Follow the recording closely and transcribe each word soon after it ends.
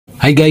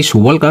Hi guys,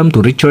 welcome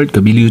to Richard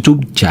Cabile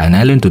YouTube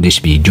channel. In today's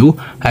video,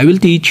 I will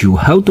teach you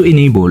how to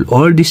enable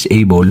or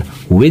disable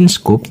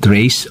windscope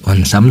trace on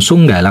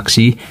Samsung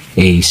Galaxy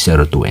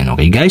A02. And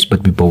okay guys,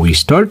 but before we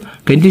start,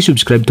 kindly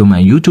subscribe to my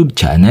YouTube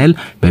channel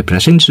by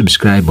pressing the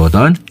subscribe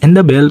button and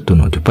the bell to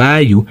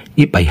notify you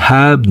if I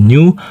have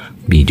new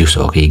videos.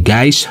 Okay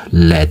guys,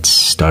 let's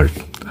start.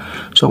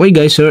 So okay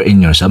guys, sir,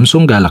 in your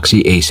Samsung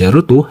Galaxy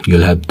A02,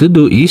 you'll have to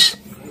do is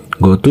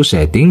go to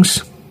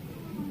settings.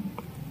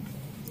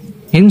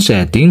 In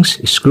settings,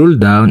 scroll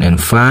down and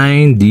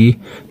find the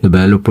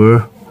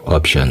developer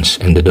options.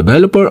 And the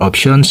developer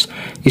options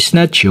is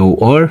not show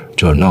or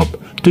turn off.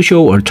 To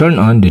show or turn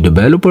on the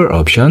developer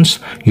options,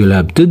 you'll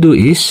have to do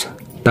is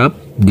tap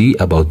the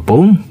about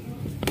phone.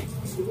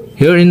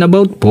 Here in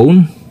about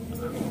phone,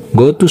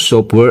 go to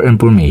software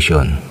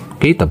information.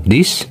 Okay, tap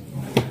this.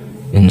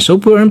 In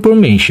software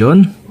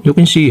information, you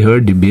can see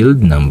here the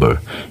build number.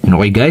 And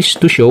okay guys,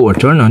 to show or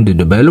turn on the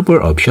developer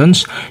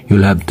options,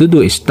 you'll have to do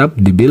is tap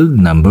the build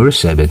number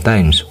 7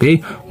 times. Okay,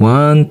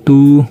 1,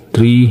 2,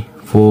 3,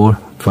 4,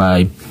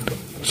 5,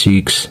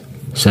 6,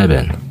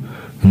 7.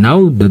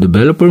 Now the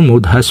developer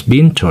mode has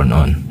been turned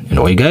on. And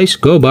okay guys,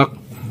 go back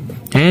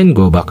and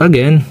go back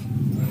again.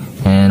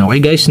 And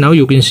okay guys, now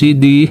you can see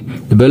the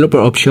developer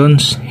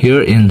options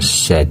here in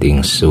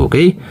settings.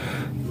 Okay,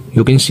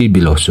 you can see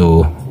below.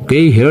 So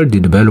okay, here the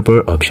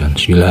developer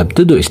options. You'll have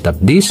to do is tap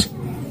this.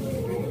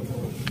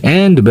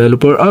 And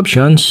developer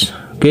options.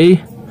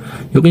 Okay,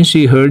 you can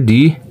see here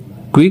the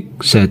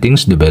quick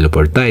settings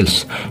developer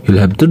tiles. You'll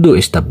have to do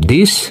is tap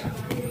this.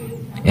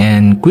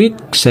 And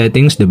quick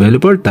settings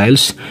developer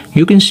tiles,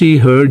 you can see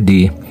here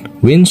the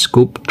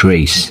windscope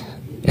trace.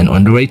 And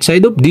on the right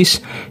side of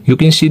this, you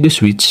can see the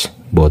switch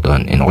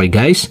button. And okay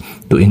guys,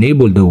 to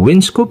enable the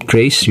windscope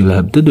trace, you'll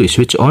have to do is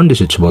switch on the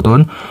switch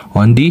button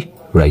on the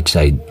right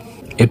side.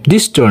 If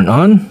this turn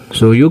on,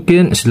 so you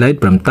can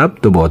slide from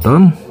top to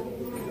bottom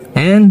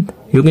and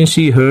you can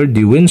see here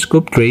the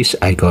windscope trace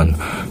icon.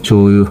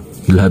 So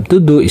you'll have to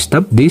do is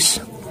tap this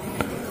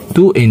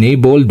to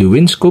enable the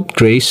windscope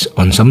trace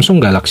on Samsung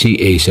Galaxy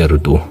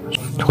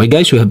A02. Okay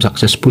guys, we have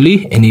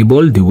successfully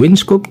enabled the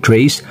windscope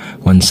trace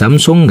on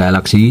Samsung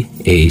Galaxy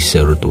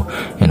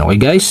A02. And okay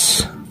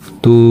guys,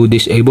 to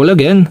disable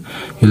again,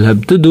 you'll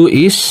have to do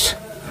is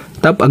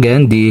tap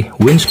again the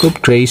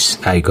windscope trace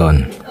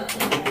icon.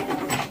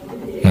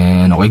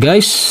 And okay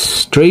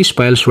guys, trace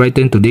files right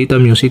into data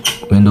music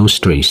Windows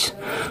trace.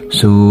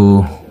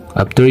 So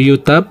after you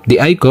tap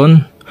the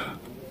icon,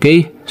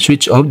 okay,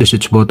 switch off the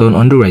switch button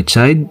on the right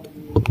side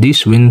of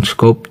this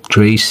windscope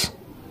trace.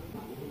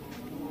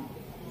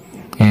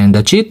 And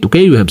that's it.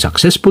 Okay, we have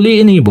successfully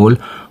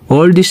enabled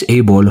or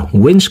disable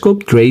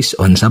windscope trace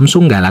on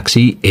Samsung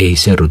Galaxy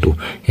A02.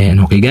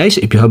 And okay guys,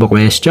 if you have a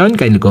question,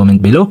 kindly comment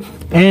below.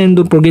 And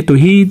don't forget to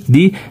hit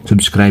the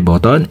subscribe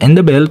button and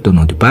the bell to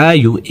notify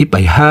you if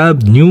I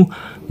have new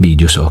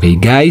videos. Okay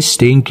guys,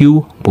 thank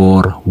you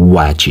for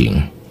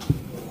watching.